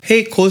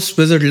Hey, Coast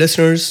Wizard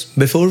listeners,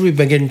 before we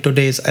begin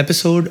today's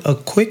episode, a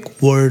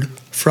quick word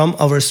from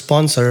our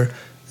sponsor,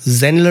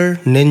 Zenler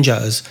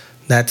Ninjas.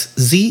 That's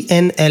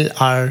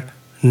ZNLR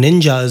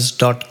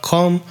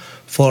ninjas.com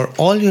for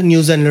all your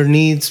new Zenler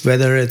needs,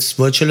 whether it's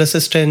virtual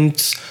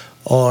assistants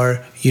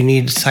or you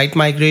need site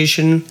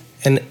migration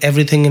and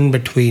everything in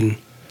between.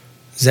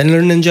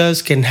 Zenler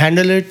Ninjas can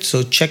handle it,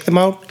 so check them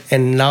out.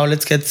 And now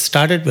let's get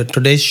started with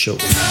today's show.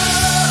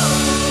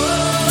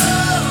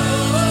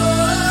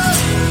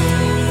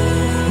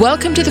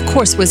 Welcome to the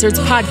Course Wizards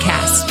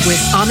podcast with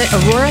Amit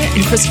Arora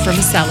and Christopher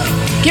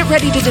Maselli. Get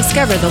ready to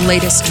discover the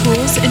latest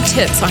tools and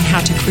tips on how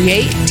to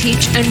create,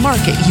 teach, and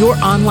market your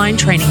online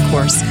training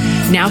course.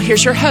 Now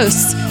here's your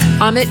hosts,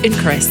 Amit and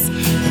Chris.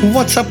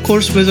 What's up,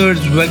 Course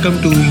Wizards?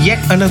 Welcome to yet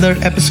another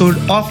episode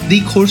of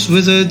the Course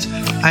Wizards.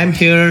 I'm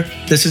here.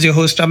 This is your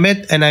host,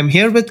 Amit, and I'm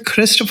here with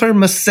Christopher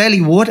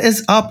Maselli. What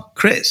is up,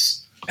 Chris?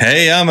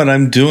 Hey, Amit,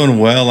 I'm doing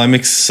well. I'm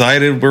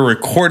excited. We're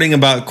recording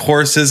about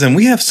courses, and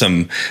we have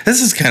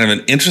this is kind of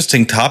an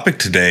interesting topic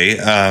today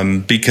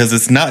because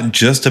it's not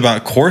just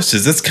about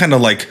courses. It's kind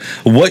of like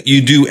what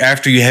you do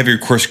after you have your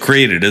course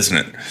created, isn't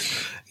it?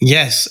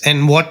 Yes,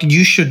 and what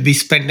you should be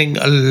spending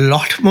a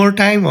lot more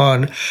time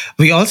on.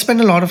 We all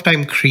spend a lot of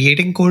time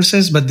creating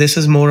courses, but this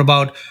is more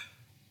about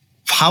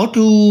how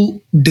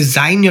to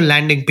design your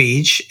landing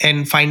page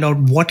and find out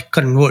what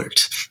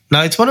converts.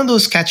 Now, it's one of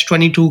those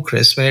catch-22,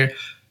 Chris, where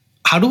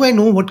how do I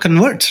know what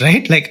converts,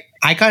 right? Like,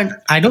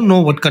 I don't know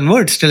what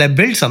converts till I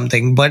build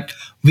something, but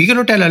we're going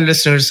to tell our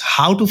listeners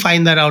how to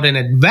find that out in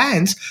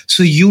advance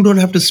so you don't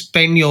have to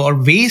spend or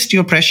waste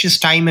your precious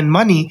time and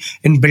money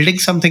in building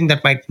something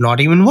that might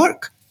not even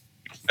work.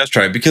 That's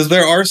right, because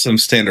there are some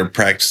standard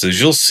practices.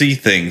 You'll see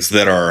things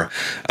that are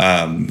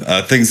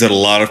things that a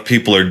lot of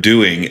people are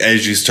doing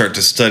as you start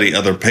to study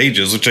other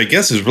pages, which I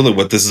guess is really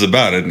what this is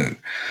about, isn't it?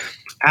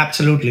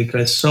 Absolutely,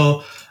 Chris.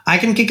 So I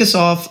can kick us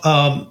off.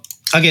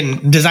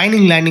 Again,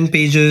 designing landing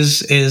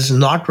pages is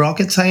not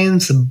rocket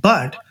science,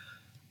 but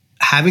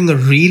having a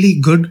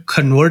really good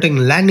converting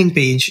landing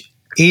page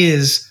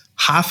is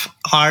half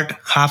art,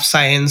 half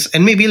science,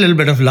 and maybe a little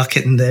bit of luck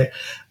in there.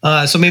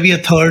 So maybe a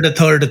third,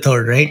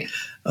 right?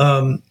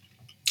 And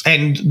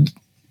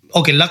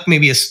okay, luck may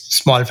be a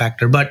small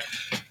factor, but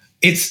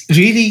it's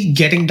really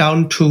getting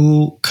down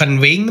to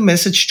conveying the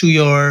message to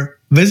your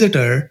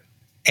visitor.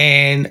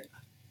 And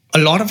a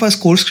lot of us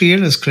course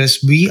creators,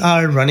 Chris, we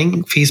are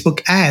running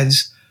Facebook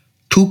ads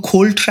to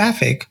cold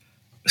traffic,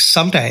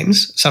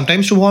 sometimes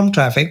to warm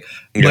traffic,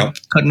 but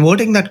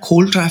converting that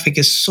cold traffic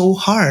is so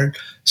hard.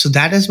 So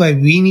that is why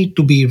we need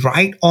to be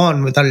right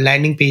on with our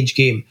landing page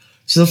game.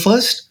 So the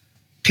first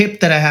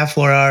tip that I have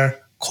for our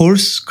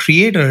course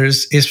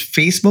creators is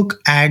Facebook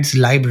Ads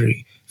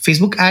Library.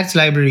 Facebook Ads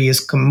Library is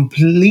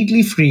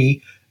completely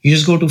free. You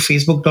just go to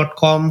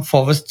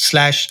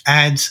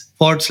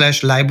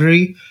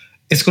facebook.com/ads/library.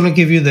 It's going to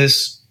give you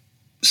this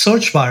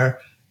search bar.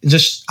 It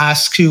just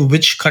asks you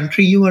which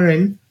country you are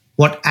in,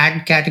 what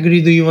ad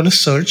category do you want to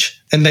search,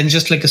 and then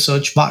just like a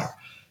search bar.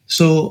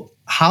 So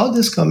how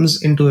this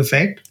comes into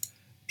effect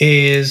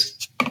is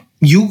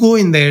you go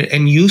in there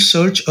and you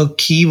search a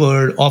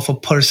keyword of a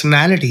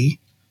personality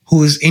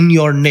who is in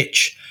your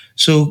niche.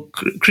 So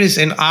Chris,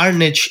 in our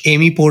niche,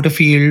 Amy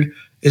Porterfield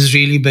is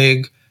really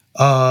big.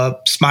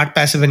 Smart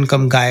passive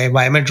income guy.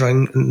 Why am I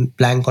drawing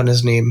blank on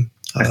his name?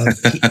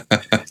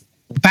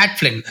 Pat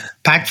Flynn.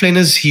 Pat Flynn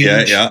is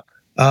huge.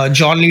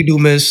 John Lee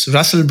Dumas,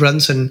 Russell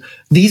Brunson.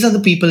 These are the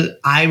people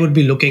I would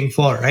be looking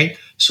for, right?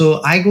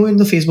 So I go in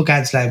the Facebook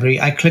Ads Library.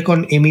 I click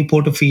on Amy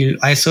Porterfield.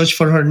 I search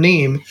for her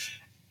name.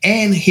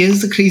 And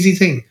here's the crazy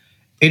thing.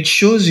 It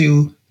shows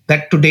you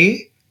that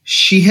today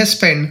she has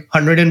spent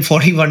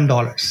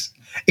 $141.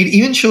 It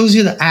even shows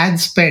you the ad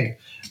spend.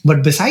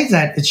 But besides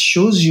that, it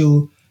shows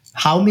you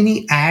how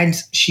many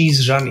ads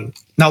she's running.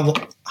 Now,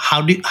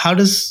 how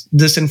does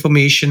this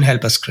information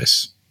help us,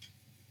 Chris?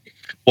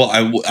 Well,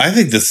 I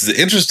think this is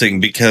interesting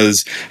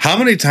because how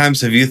many times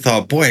have you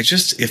thought, boy,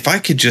 if I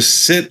could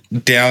just sit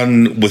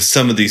down with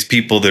some of these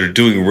people that are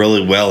doing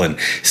really well and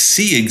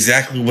see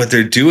exactly what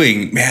they're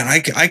doing, man,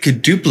 I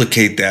could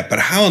duplicate that. But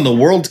how in the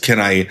world can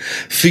I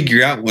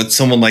figure out what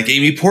someone like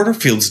Amy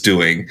Porterfield's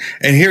doing?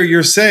 And here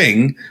you're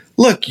saying,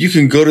 look, you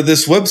can go to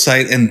this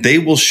website and they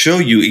will show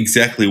you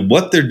exactly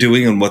what they're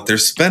doing and what they're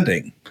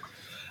spending.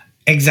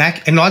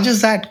 Exactly. And not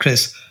just that,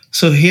 Chris.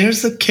 So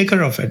here's the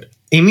kicker of it.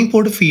 Amy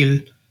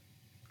Porterfield,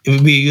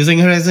 we're using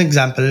her as an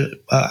example.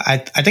 I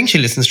think she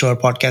listens to our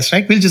podcast,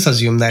 right? We'll just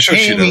assume that. Sure,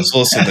 she does.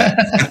 We'll say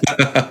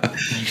that.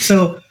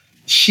 So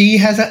she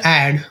has an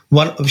ad.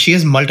 She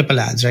has multiple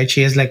ads, right?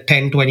 She has like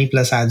 10, 20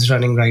 plus ads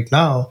running right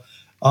now.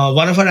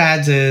 One of her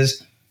ads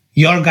is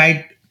your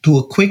guide to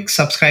a quick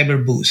subscriber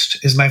boost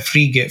is my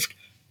free gift.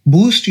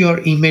 Boost your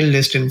email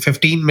list in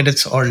 15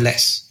 minutes or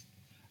less.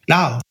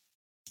 Now,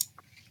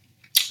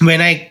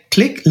 when I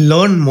click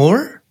learn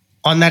more,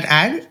 on that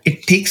ad,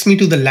 it takes me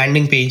to the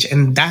landing page,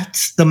 and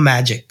that's the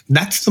magic.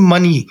 That's the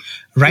money,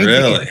 right?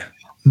 Really? There.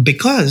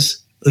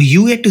 Because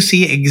you get to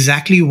see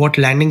exactly what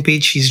landing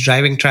page she's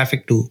driving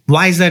traffic to.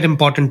 Why is that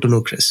important to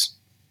know, Chris?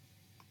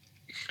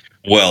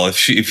 Well,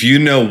 if you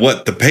know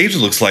what the page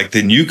looks like,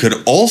 then you could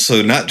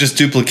also not just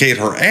duplicate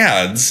her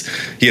ads,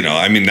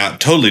 I mean, not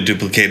totally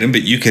duplicate them,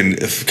 but you can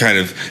kind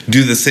of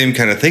do the same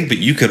kind of thing, but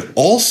you could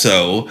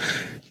also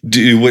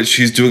do what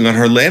she's doing on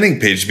her landing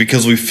page,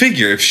 because we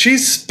figure if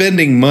she's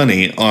spending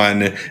money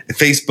on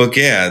Facebook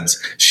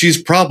ads,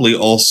 she's probably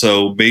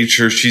also made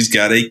sure she's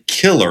got a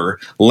killer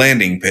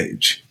landing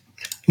page.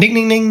 Ding,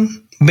 ding,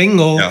 ding.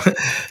 Bingo. Yeah.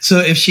 So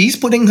if she's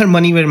putting her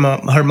money where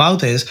her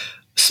mouth is,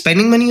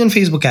 spending money on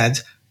Facebook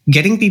ads,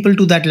 getting people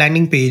to that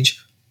landing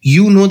page,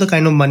 the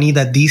kind of money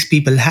that these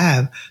people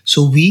have.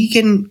 So we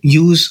can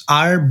use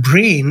our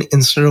brain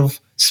instead of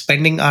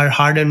spending our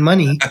hard-earned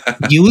money,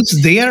 use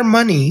their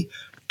money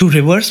to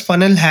reverse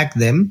funnel hack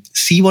them,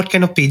 see what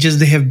kind of pages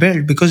they have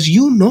built, because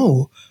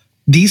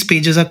these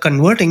pages are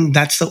converting.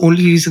 That's the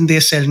only reason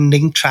they're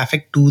sending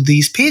traffic to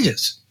these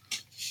pages.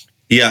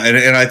 Yeah,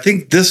 and I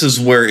think this is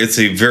where it's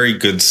a very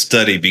good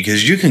study,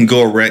 because you can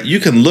go around, you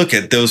can look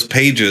at those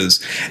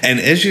pages, and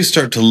as you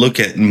start to look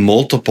at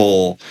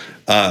multiple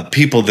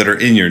people that are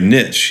in your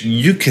niche,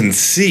 you can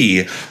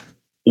see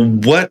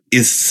what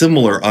is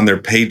similar on their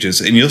pages,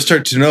 and you'll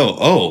start to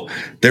know,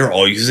 they're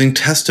all using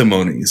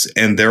testimonies,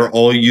 and they're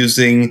all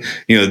using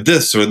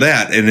this or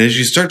that. And as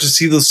you start to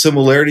see those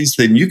similarities,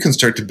 then you can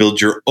start to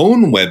build your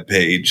own web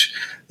page,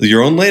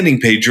 your own landing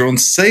page, your own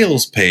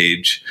sales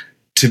page,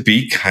 to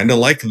be kind of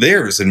like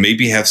theirs and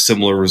maybe have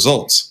similar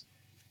results.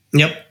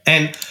 Yep.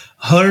 And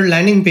her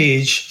landing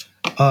page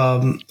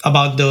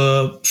about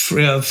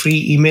the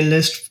free email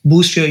list,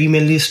 boost your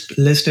email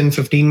list in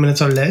 15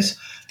 minutes or less.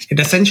 It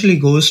essentially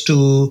goes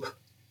to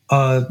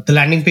the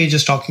landing page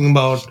is talking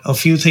about a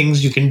few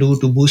things you can do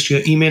to boost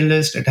your email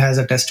list. It has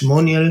a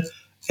testimonial,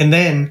 and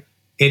then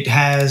it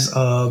has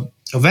a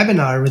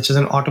webinar, which is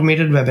an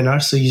automated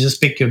webinar. So you just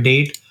pick your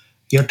date,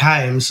 your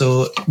time.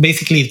 So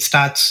basically it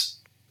starts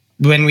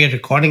when we are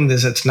recording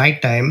this, it's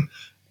nighttime.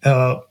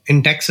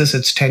 In Texas,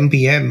 it's 10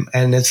 p.m.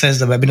 and it says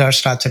the webinar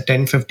starts at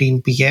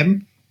 10:15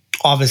 p.m.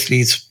 Obviously,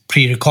 it's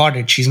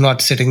pre-recorded. She's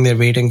not sitting there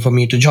waiting for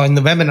me to join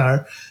the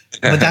webinar,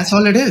 but that's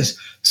all it is.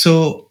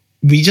 So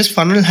we just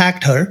funnel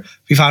hacked her.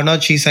 We found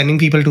out she's sending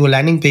people to a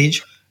landing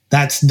page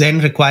that's then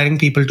requiring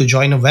people to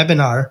join a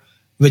webinar,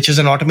 which is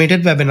an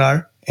automated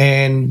webinar.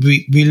 And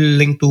we'll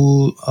link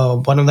to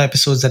one of the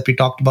episodes that we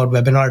talked about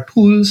webinar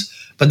tools,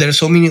 but there are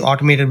so many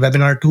automated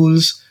webinar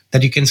tools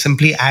that you can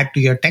simply add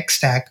to your tech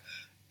stack.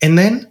 And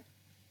then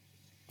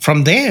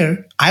from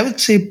there, I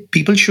would say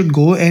people should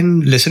go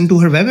and listen to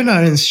her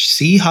webinar and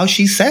see how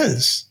she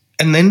sells,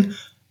 and then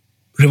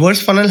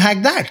reverse funnel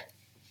hack that.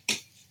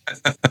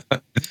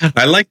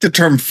 I like the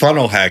term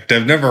funnel hacked.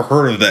 I've never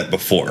heard of that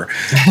before.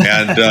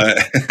 And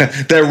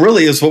that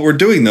really is what we're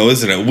doing, though,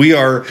 isn't it? We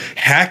are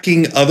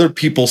hacking other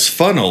people's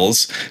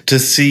funnels to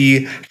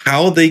see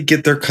how they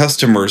get their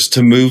customers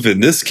to move, in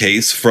this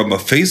case, from a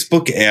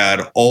Facebook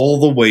ad all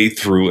the way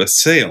through a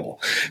sale.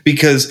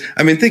 Because,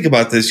 I mean, think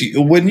about this.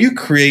 When you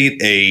create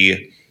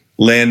a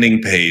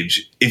landing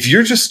page, if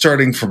you're just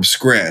starting from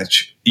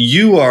scratch,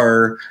 you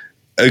are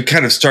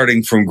kind of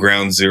starting from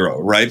ground zero,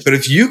 right? But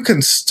if you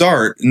can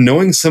start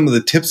knowing some of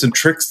the tips and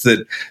tricks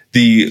that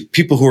the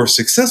people who are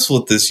successful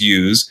at this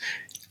use,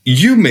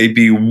 you may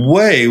be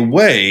way,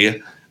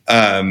 way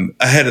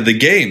ahead of the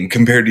game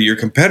compared to your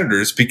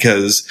competitors,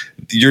 because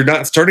you're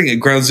not starting at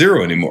ground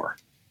zero anymore.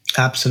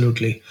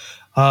 Absolutely.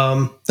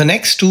 The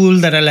next tool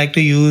that I like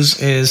to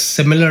use is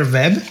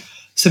SimilarWeb.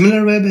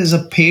 SimilarWeb is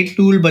a paid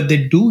tool, but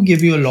they do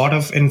give you a lot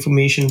of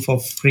information for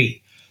free.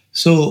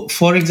 So,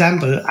 for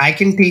example, I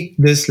can take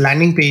this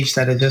landing page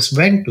that I just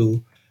went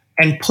to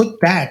and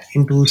put that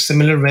into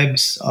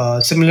SimilarWeb's.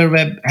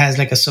 SimilarWeb has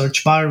like a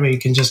search bar where you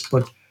can just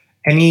put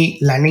any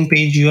landing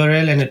page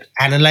URL and it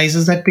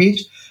analyzes that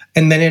page.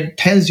 And then it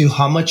tells you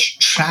how much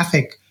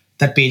traffic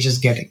that page is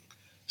getting.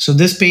 So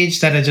this page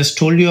that I just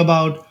told you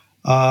about,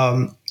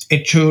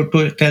 it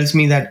tells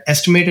me that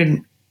estimated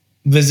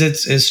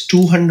visits is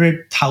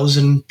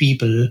 200,000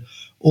 people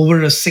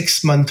over a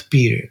 6-month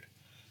period.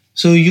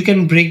 So you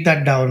can break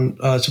that down.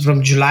 So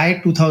from July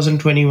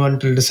 2021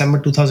 till December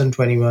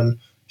 2021,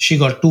 she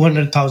got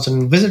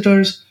 200,000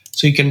 visitors.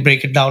 So you can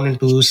break it down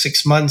into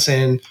 6 months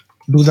and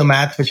do the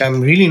math, which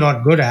I'm really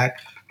not good at.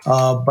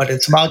 But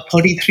it's about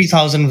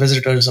 33,000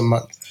 visitors a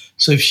month.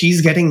 So if she's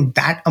getting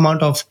that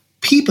amount of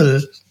people,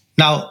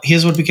 now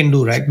here's what we can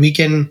do, right? We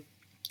can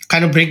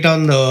kind of break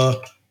down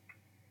the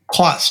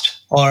cost,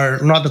 or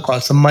not the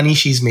cost, the money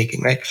she's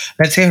making, right?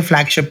 Let's say her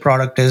flagship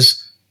product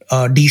is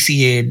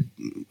DCA,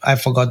 I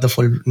forgot the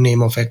full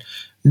name of it,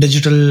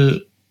 Digital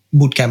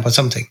Bootcamp or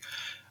something,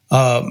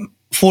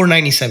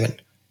 $497.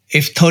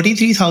 If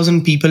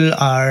 33,000 people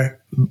are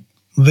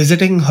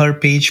visiting her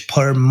page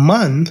per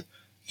month,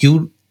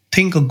 you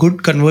think a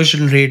good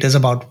conversion rate is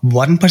about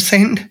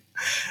 1%?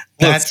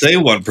 Let's say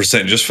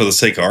 1% just for the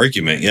sake of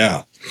argument,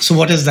 yeah. So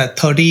what is that,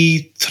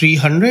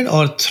 3,300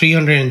 or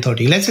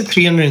 330? Let's say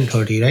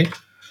 330, right?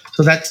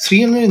 So that's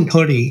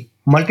 330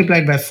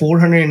 multiplied by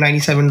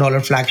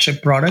 $497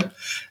 flagship product.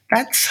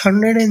 That's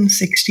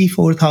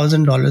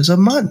 $164,000 a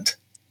month.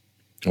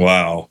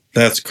 Wow,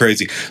 that's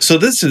crazy. So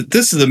this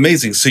is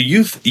amazing. So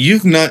you've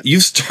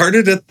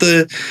started at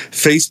the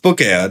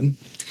Facebook ad.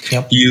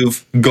 Yep.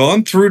 You've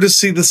gone through to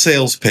see the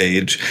sales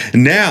page.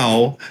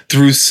 Now,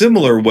 through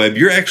SimilarWeb,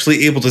 you're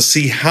actually able to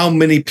see how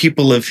many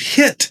people have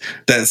hit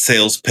that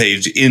sales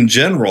page in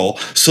general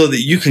so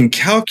that you can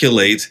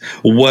calculate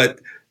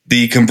what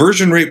the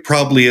conversion rate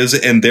probably is,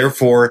 and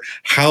therefore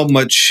how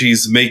much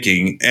she's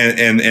making,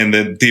 and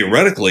then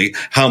theoretically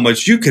how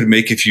much you could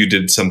make if you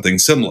did something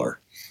similar.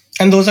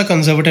 And those are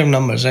conservative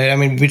numbers, right? I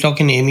mean, we're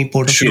talking Amy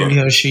Porterfield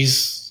here.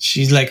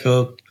 She's like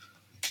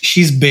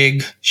she's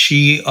big.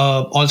 She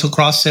also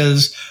cross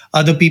sells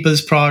other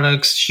people's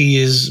products. She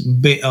is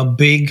a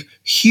big,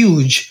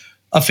 huge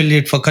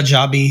affiliate for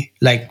Kajabi,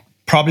 like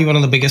probably one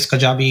of the biggest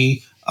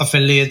Kajabi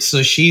affiliates.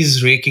 So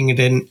she's raking it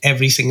in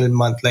every single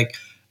month. Like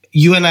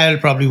you and I will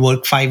probably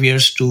work 5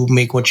 years to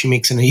make what she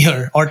makes in a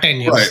year, or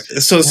 10 years.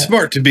 Right. So it's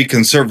smart to be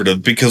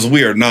conservative because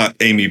we are not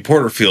Amy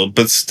Porterfield,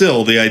 but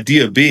still the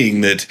idea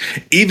being that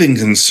even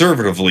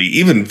conservatively,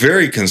 even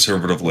very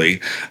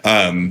conservatively,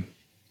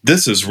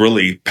 this is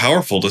really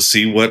powerful to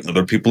see what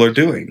other people are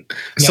doing.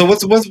 Yeah. So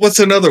what's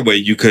another way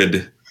you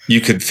could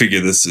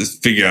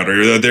figure out?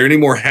 Are there any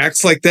more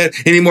hacks like that?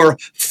 Any more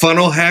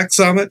funnel hacks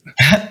on it?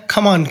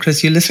 Come on,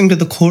 Chris, you're listening to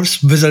the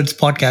Course Wizards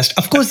podcast.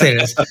 Of course there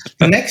is.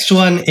 The next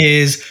one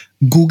is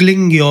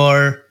Googling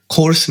your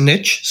course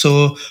niche.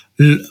 So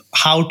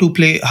how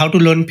to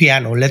learn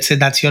piano. Let's say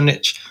that's your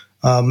niche.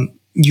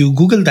 You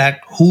Google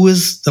that. Who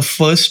is the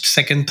first,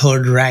 second,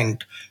 third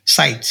ranked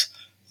sites?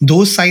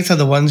 Those sites are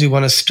the ones you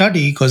want to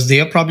study because they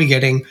are probably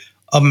getting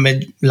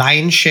a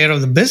lion's share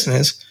of the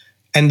business,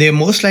 and they're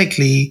most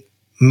likely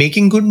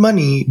making good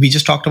money. We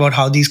just talked about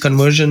how these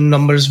conversion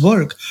numbers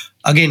work.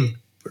 Again,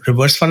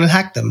 reverse funnel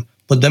hack them,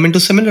 put them into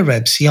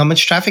SimilarWeb, see how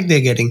much traffic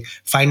they're getting,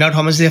 find out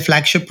how much their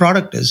flagship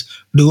product is,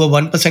 do a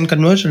 1%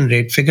 conversion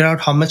rate, figure out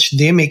how much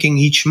they're making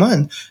each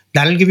month.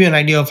 That'll give you an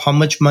idea of how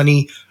much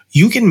money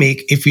you can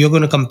make if you're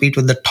going to compete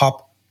with the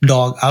top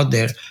dog out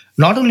there.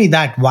 Not only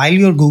that, while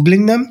you're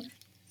Googling them,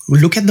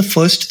 look at the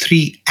first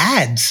 3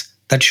 ads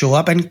that show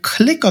up and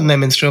click on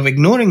them instead of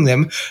ignoring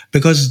them,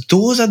 because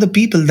those are the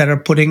people that are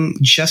putting,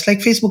 just like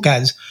Facebook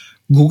ads.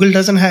 Google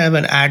doesn't have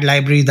an ad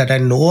library that I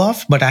know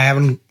of, but I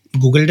haven't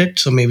Googled it,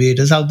 so maybe it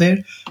is out there.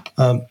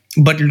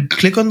 But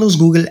click on those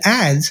Google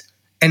ads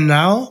and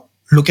now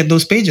look at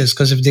those pages,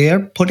 because if they are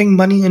putting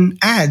money in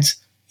ads,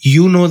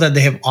 you know that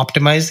they have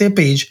optimized their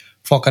page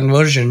for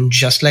conversion,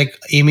 just like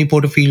Amy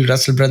Porterfield,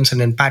 Russell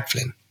Brunson, and Pat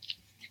Flynn.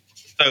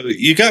 So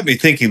you got me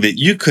thinking that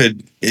you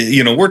could,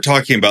 we're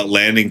talking about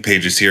landing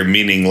pages here,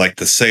 meaning like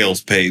the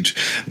sales page.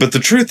 But the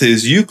truth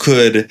is you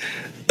could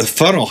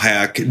funnel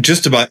hack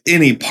just about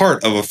any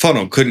part of a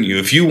funnel, couldn't you?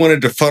 If you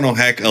wanted to funnel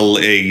hack a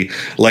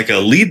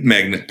lead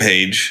magnet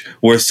page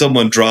where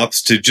someone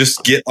drops to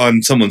just get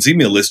on someone's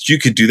email list, you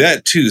could do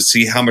that too.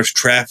 See how much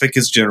traffic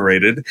is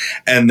generated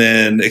and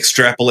then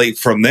extrapolate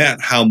from that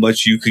how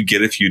much you could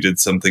get if you did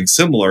something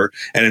similar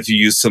and if you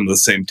used some of the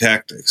same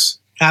tactics.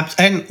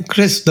 And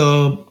Chris,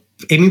 the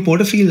Amy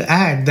Porterfield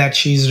ad that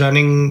she's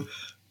running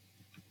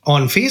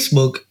on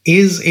Facebook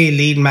is a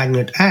lead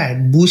magnet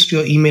ad. Boost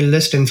your email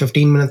list in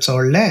 15 minutes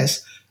or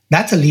less.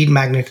 That's a lead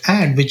magnet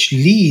ad, which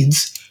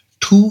leads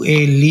to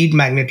a lead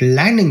magnet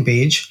landing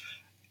page,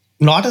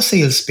 not a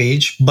sales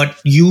page, but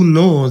you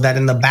know that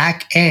in the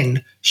back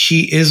end,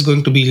 she is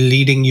going to be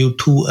leading you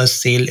to a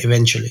sale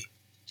eventually.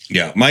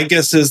 Yeah, my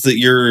guess is that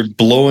you're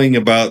blowing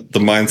about the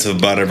minds of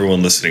about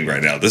everyone listening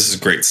right now. This is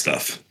great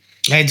stuff.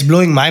 It's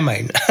blowing my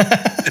mind.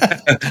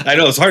 I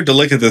know it's hard to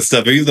look at this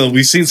stuff, even though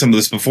we've seen some of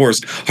this before.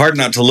 It's hard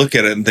not to look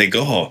at it and think,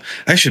 "Oh,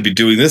 I should be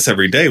doing this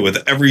every day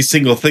with every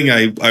single thing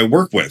I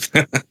work with."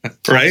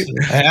 Right?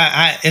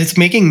 It's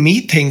making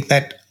me think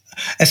that,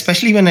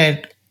 especially when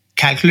I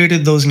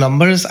calculated those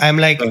numbers, I'm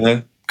like,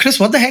 Chris,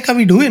 what the heck are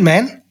we doing,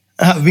 man?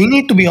 We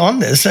need to be on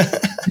this.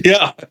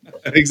 Yeah,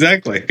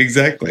 exactly.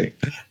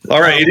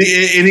 All right,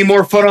 any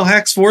more funnel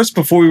hacks for us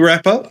before we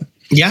wrap up?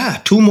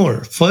 Yeah, 2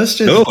 more.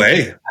 First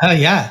is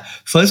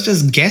First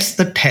is guess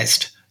the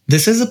test.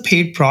 This is a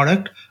paid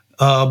product,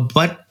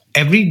 but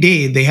every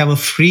day they have a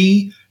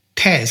free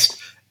test.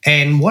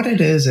 And what it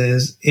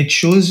is it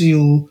shows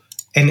you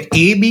an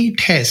A/B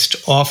test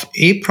of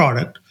a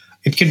product.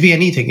 It could be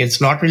anything. It's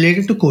not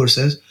related to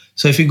courses.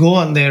 So if you go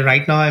on there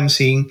right now, I'm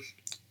seeing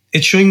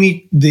it's showing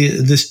me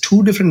this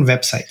 2 different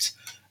websites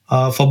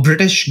for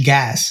British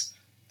Gas,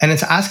 and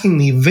it's asking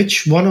me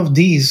which one of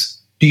these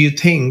do you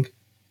think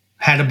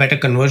had a better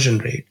conversion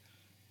rate,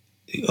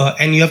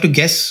 and you have to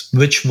guess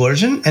which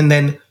version, and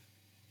then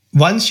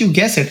once you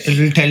guess it, it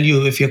will tell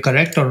you if you're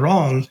correct or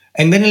wrong,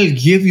 and then it'll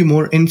give you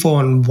more info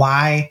on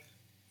why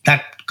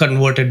that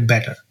converted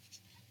better.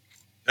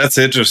 That's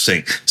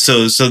interesting.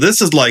 So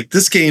this is like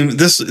this game.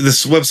 This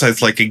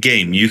website's like a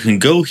game. You can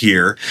go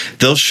here.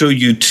 They'll show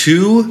you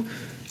 2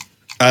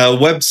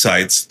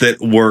 websites that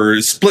were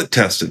split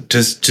tested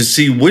to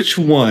see which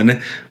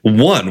one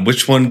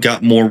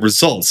got more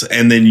results.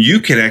 And then you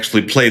can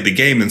actually play the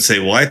game and say,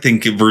 well, I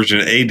think version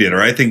A did,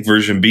 or I think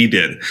version B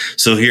did.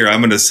 So here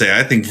I'm going to say,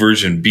 I think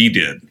version B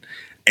did.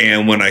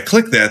 And when I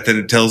click that, then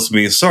it tells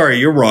me, sorry,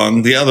 you're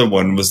wrong. The other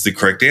one was the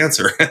correct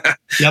answer.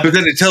 Yep. But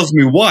then it tells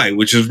me why,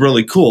 which is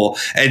really cool.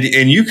 And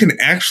you can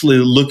actually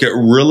look at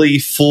really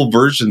full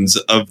versions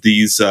of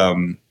these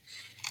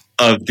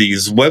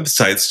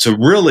websites to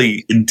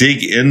really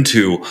dig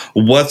into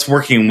what's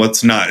working and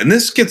what's not. And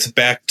this gets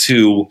back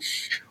to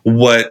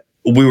what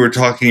we were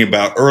talking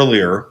about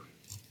earlier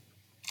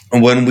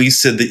when we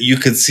said that you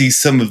could see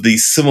some of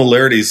these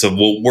similarities of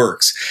what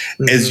works.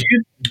 Mm-hmm. As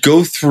you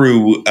go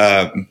through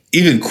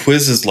even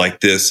quizzes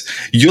like this,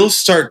 you'll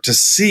start to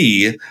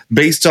see,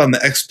 based on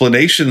the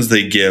explanations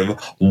they give,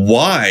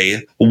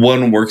 why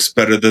one works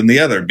better than the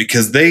other.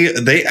 Because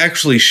they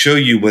actually show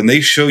you, when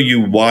they show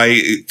you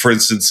why, for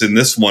instance, in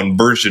this one,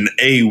 version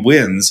A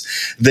wins,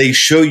 they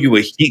show you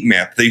a heat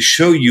map. They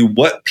show you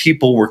what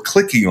people were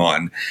clicking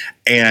on.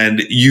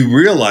 And you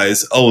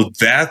realize, oh,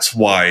 that's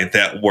why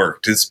that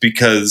worked. It's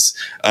because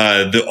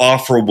the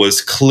offer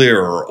was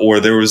clearer, or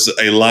there was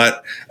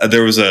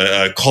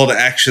a call to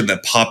action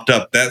that popped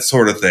up, that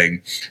sort of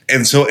thing.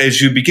 And so as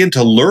you begin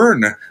to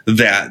learn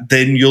that,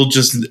 then you'll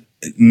just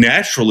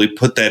naturally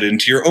put that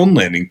into your own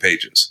landing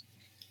pages.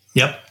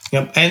 Yep.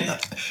 And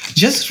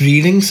just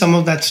reading some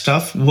of that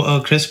stuff,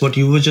 Chris, what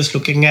you were just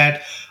looking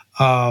at,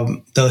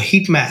 the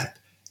heat map,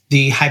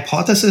 the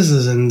hypothesis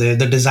is in there,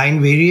 the design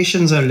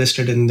variations are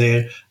listed in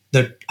there,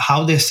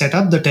 how they set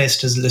up the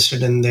test is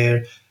listed in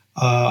there,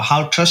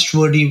 how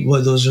trustworthy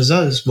were those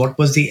results, what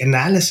was the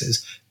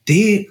analysis.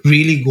 They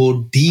really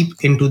go deep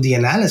into the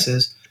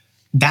analysis.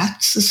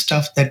 That's the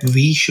stuff that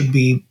we should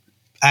be,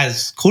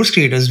 as course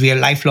creators, we are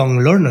lifelong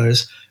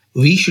learners.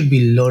 We should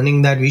be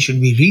learning that, we should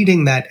be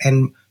reading that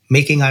and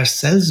making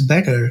ourselves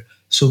better,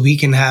 so we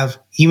can have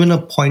even a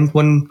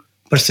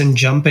 0.1%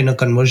 jump in a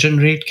conversion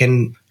rate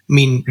can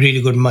mean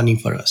really good money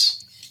for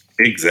us.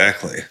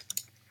 Exactly.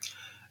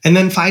 And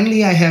then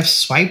finally, I have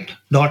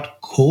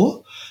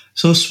Swipe.co.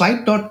 So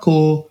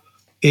Swipe.co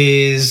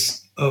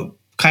is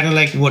kind of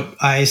like what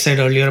I said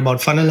earlier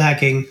about funnel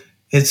hacking.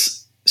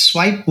 It's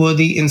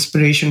swipe-worthy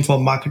inspiration for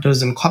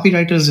marketers and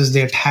copywriters is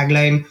their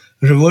tagline,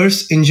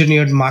 reverse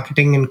engineered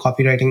marketing and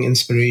copywriting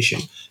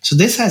inspiration. So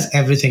this has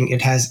everything.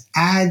 It has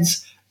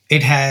ads.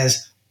 It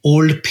has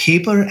old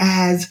paper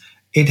ads.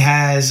 It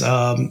has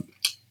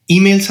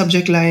email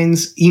subject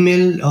lines,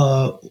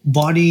 email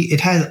body. It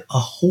has a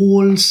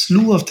whole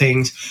slew of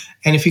things.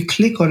 And if you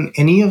click on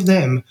any of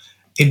them,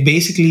 it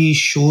basically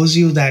shows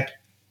you that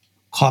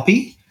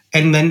copy,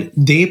 and then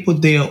they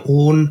put their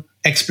own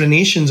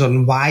explanations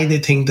on why they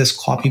think this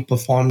copy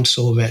performed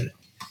so well.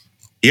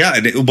 Yeah,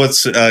 and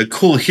what's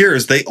cool here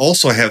is they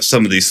also have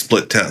some of these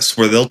split tests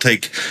where they'll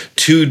take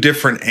two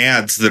different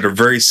ads that are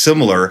very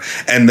similar,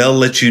 and they'll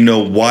let you know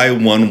why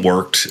one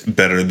worked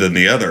better than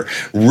the other.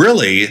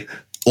 Really,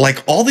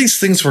 like all these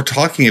things we're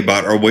talking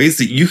about are ways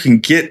that you can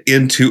get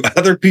into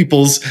other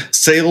people's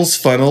sales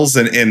funnels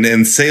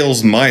and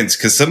sales minds,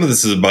 because some of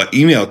this is about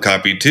email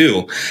copy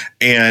too.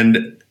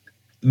 And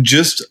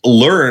just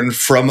learn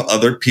from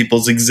other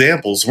people's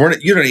examples.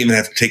 You don't even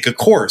have to take a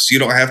course. You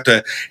don't have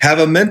to have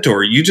a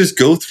mentor. You just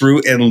go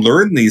through and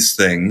learn these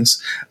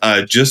things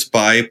just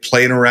by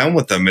playing around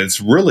with them. It's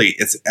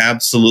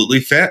absolutely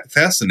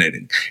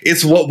fascinating.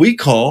 It's what we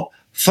call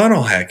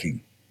funnel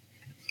hacking.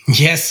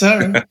 Yes,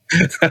 sir.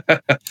 All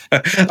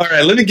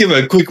right, let me give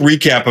a quick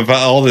recap of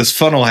all this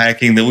funnel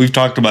hacking that we've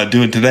talked about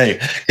doing today,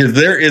 because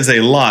there is a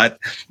lot.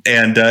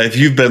 And if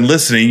you've been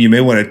listening, you may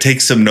want to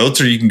take some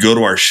notes, or you can go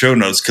to our show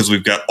notes because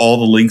we've got all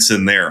the links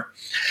in there.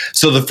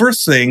 So the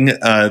first thing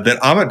that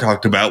Amit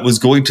talked about was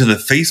going to the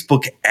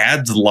Facebook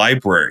ads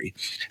library.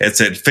 It's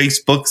at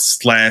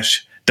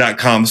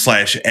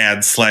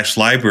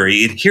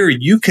facebook.com/ads/library. And here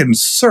you can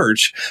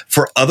search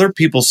for other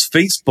people's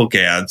Facebook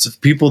ads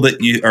of people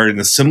that you are in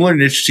a similar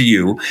niche to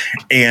you,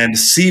 and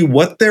see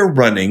what they're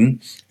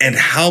running and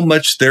how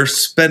much they're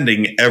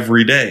spending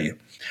every day.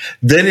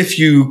 Then if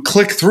you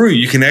click through,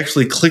 you can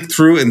actually click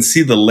through and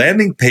see the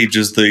landing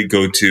pages they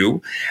go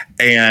to,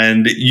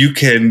 and you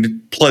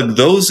can plug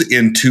those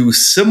into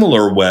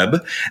SimilarWeb,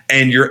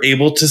 and you're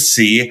able to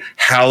see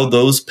how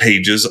those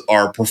pages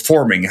are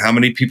performing, how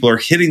many people are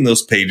hitting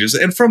those pages,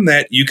 and from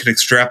that you can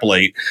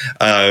extrapolate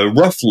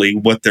roughly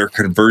what their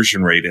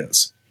conversion rate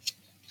is.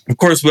 Of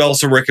course, we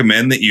also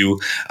recommend that you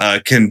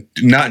can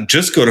not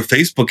just go to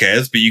Facebook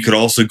ads, but you could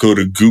also go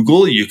to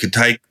Google. You could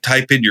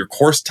type in your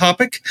course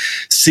topic,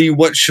 see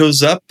what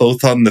shows up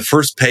both on the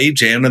first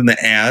page and in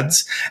the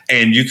ads,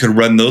 and you can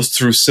run those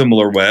through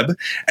SimilarWeb.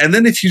 And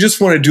then if you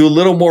just want to do a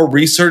little more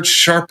research,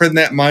 sharpen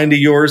that mind of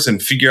yours and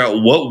figure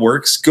out what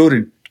works, go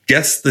to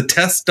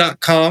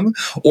guessthetest.com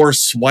or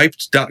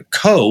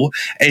swiped.co,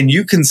 and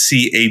you can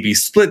see A/B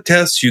split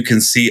tests. You can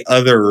see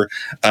other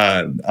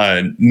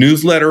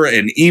newsletter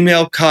and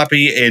email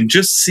copy, and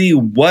just see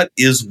what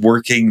is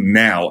working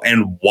now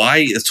and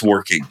why it's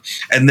working.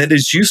 And then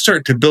as you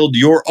start to build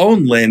your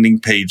own landing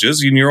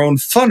pages in your own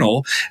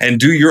funnel and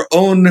do your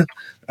own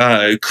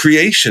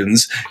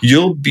creations,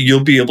 you'll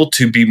be able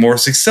to be more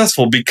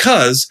successful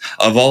because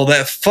of all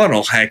that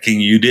funnel hacking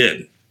you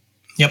did.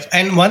 Yep.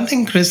 And one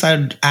thing, Chris,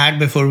 I'd add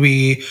before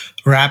we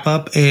wrap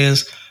up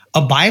is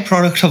a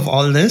byproduct of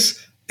all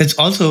this, it's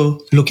also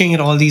looking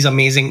at all these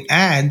amazing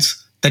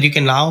ads that you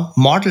can now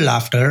model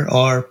after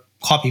or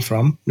copy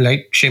from,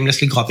 like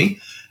shamelessly copy,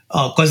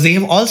 because they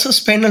have also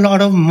spent a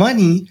lot of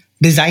money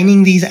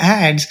designing these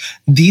ads.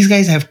 These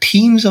guys have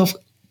teams of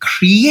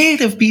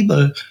creative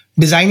people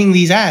designing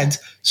these ads.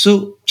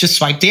 So just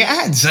swipe the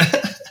ads.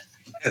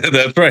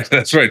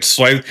 That's right.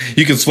 Swipe.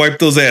 You can swipe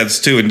those ads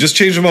too, and just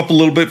change them up a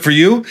little bit for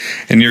you,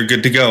 and you're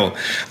good to go.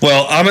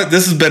 Well, Amit,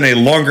 this has been a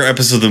longer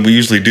episode than we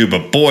usually do,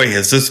 but boy,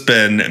 has this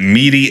been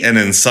meaty and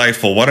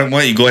insightful. Why don't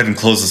you go ahead and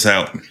close us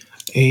out?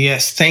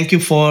 Yes, thank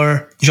you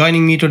for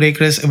joining me today,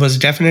 Chris. It was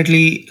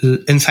definitely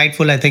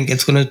insightful. I think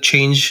it's going to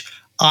change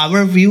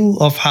our view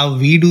of how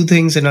we do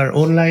things in our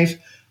own life,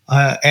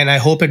 and I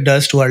hope it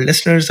does to our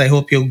listeners. I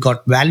hope you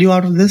got value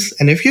out of this,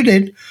 and if you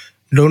did,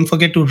 don't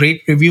forget to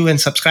rate, review, and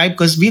subscribe,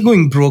 because we're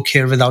going broke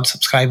here without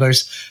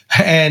subscribers.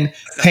 And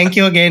thank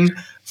you again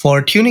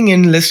for tuning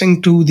in,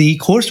 listening to the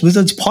Course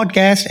Wizards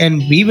podcast,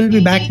 and we will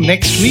be back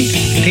next week.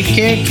 Take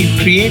care,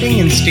 keep creating,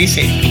 and stay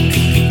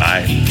safe.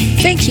 Bye.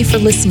 Thank you for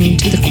listening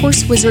to the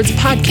Course Wizards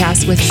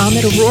podcast with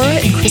Amit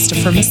Arora and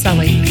Christopher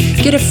Maselli.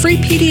 Get a free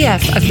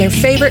PDF of their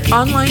favorite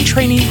online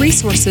training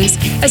resources,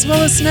 as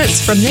well as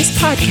notes from this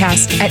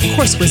podcast at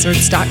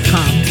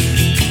CourseWizards.com.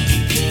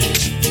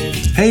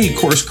 Hey,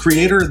 course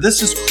creator,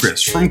 this is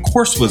Chris from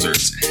Course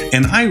Wizards,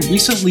 and I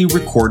recently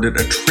recorded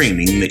a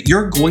training that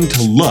you're going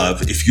to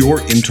love if you're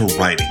into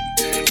writing.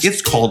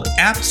 It's called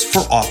Apps for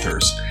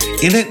Authors.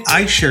 In it,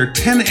 I share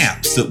 10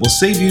 apps that will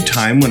save you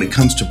time when it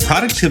comes to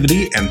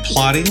productivity and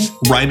plotting,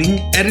 writing,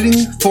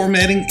 editing,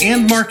 formatting,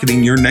 and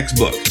marketing your next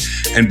book.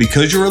 And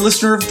because you're a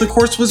listener of the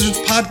Course Wizards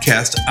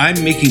podcast,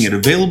 I'm making it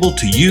available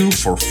to you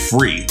for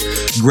free.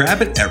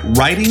 Grab it at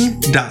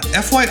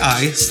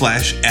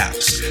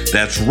writing.fyi/apps.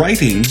 That's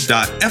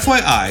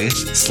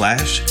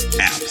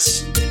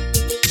writing.fyi/apps.